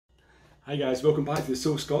Hi guys, welcome back to the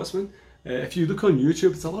Soul Scotsman. If you look on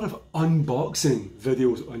YouTube, there's a lot of unboxing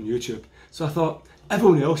videos on YouTube. So I thought,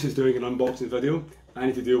 everyone else is doing an unboxing video, I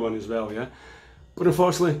need to do one as well, yeah? But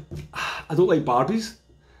unfortunately, I don't like Barbies.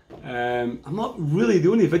 I'm not really,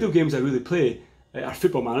 the only video games I really play are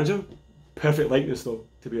Football Manager. Perfect likeness though,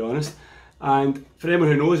 to be honest. And for anyone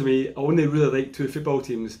who knows me, I only really like two football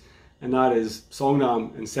teams, and that is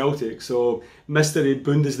Songnam and Celtic. So mystery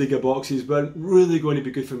Bundesliga boxes weren't really going to be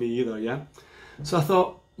good for me either, yeah? So I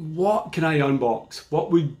thought, what can I unbox? What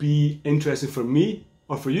would be interesting for me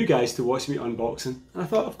or for you guys to watch me unboxing? And I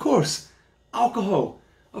thought, of course, alcohol.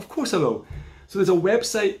 Of course I will. So there's a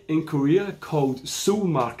website in Korea called Sool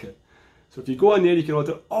Market. So if you go on there, you can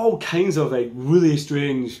order all kinds of like really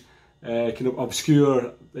strange, kind of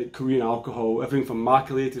obscure like Korean alcohol, everything from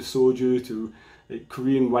Makgeolli to Soju to like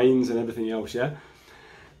Korean wines and everything else, yeah?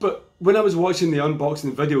 But when I was watching the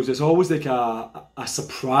unboxing videos, it's always like a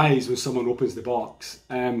surprise when someone opens the box.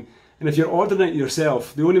 And if you're ordering it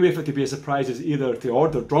yourself, the only way for it to be a surprise is either to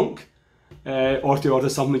order drunk or to order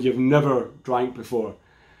something you've never drank before.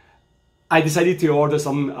 I decided to order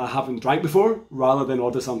something I haven't drank before rather than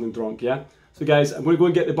order something drunk, yeah? So guys, I'm going to go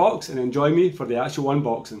and get the box and enjoy me for the actual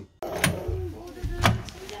unboxing.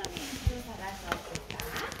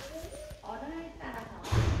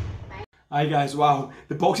 Hi guys, wow,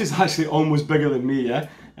 the box is actually almost bigger than me, yeah?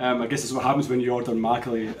 I guess that's what happens when you order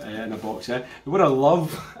Makgeolli in a box, yeah? But what I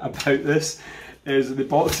love about this is the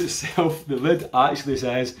box itself, the lid actually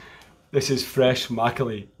says, this is fresh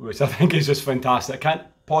Makgeolli, which I think is just fantastic. I can't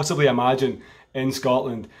possibly imagine in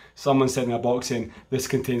Scotland someone sending a box saying, this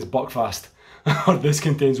contains Buckfast, or this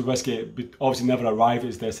contains whiskey. It would obviously never arrive at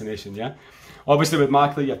its destination, yeah? Obviously with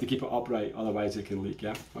Makgeolli you have to keep it upright, otherwise it can leak,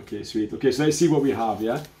 yeah? Okay, sweet. Okay, so let's see what we have,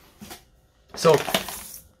 yeah? So,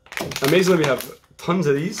 amazingly we have tons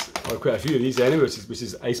of these, or quite a few of these anyway, which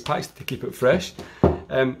is ice packs to keep it fresh.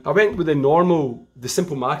 I went with the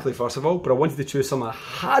simple Makgeolli first of all, but I wanted to choose some I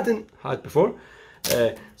hadn't had before.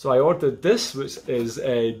 So I ordered this, which is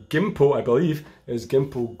Gimpo, I believe, is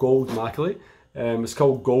Gimpo Gold Makgeolli. It's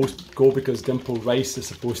called Gold because Gimpo rice is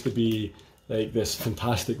supposed to be like this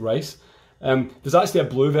fantastic rice. There's actually a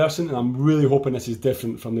blue version, and I'm really hoping this is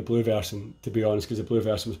different from the blue version, to be honest, because the blue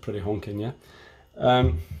version was pretty honking, yeah?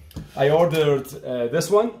 I ordered this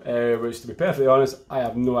one, which to be perfectly honest, I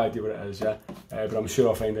have no idea what it is, yeah? But I'm sure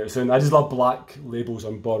I'll find out soon. I just love black labels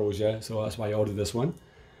on bottles, yeah? So that's why I ordered this one.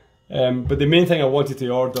 But the main thing I wanted to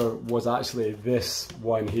order was actually this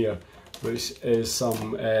one here, which is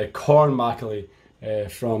some corn Makgeolli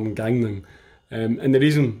from Gangnam. And the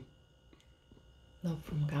reason... No,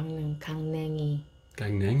 from Gangnam, Gangnam.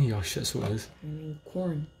 Gangnam? Oh shit, so it is. I mean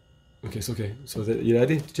corn. Okay, so you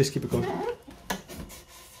ready? Just keep it going.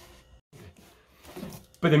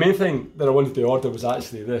 But the main thing that I wanted to order was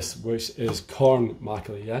actually this, which is corn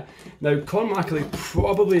Makgeolli, yeah? Now, corn Makgeolli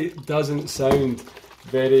probably doesn't sound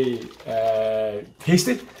very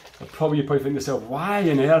tasty. You're probably thinking to yourself, why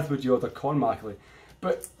on earth would you order corn Makgeolli?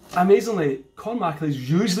 But amazingly, corn Makgeolli is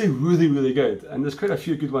usually really, really good, and there's quite a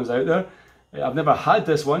few good ones out there. I've never had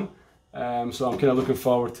this one, so I'm kind of looking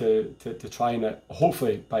forward to trying it,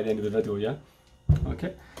 hopefully by the end of the video, yeah?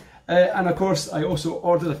 Okay. And of course, I also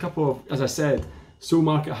ordered a couple of, as I said, Soul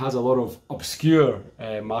Market has a lot of obscure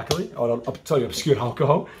Makgeolli, or sorry, obscure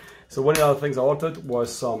alcohol. So one of the other things I ordered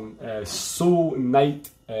was some Soul Night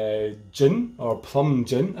gin, or plum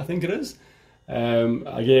gin, I think it is.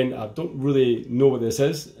 Again, I don't really know what this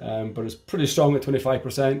is, but it's pretty strong at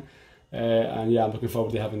 25%. And yeah, I'm looking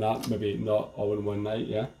forward to having that, maybe not all in one night,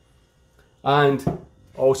 yeah. And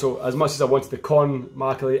also, as much as I wanted the corn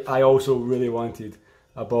Makgeolli, I also really wanted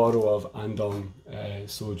a bottle of Andong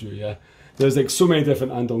Soju, yeah. There's like so many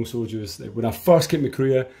different Andong Sojus. Like, when I first came to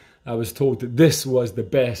Korea, I was told that this was the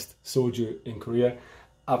best Soju in Korea.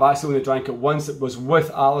 I've actually only drank it once. It was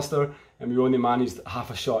with Alistair, and we only managed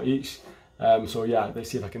half a shot each. So yeah, let's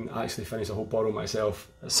see if I can actually finish a whole bottle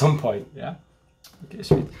myself at some point, yeah. Okay,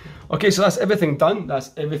 sweet. Okay, so that's everything done.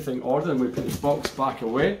 That's everything ordered. I'm going to put the box back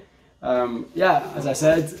away. Yeah, as I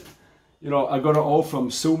said, you know, I got it all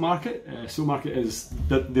from Soul Market. Soul Market is,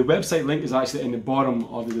 the website link is actually in the bottom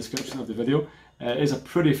of the description of the video. It is a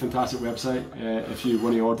pretty fantastic website if you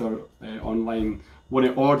want to order online, want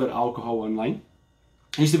to order alcohol online.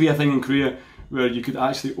 It used to be a thing in Korea where you could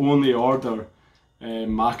actually only order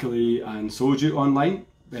Makgeolli and Soju online.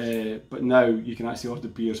 But now you can actually order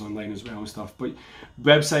beers online as well and stuff. But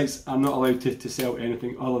websites are not allowed to sell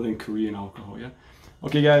anything other than Korean alcohol, yeah?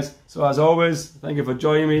 Okay guys, so as always, thank you for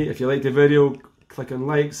joining me. If you liked the video, click on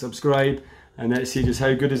like, subscribe, and let's see just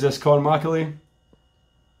how good is this corn Makgeolli.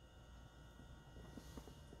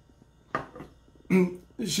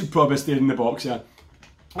 It should probably stay in the box, yeah.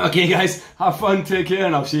 Okay guys, have fun, take care,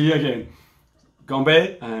 and I'll see you again.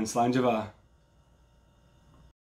 Gombe and Slanjava.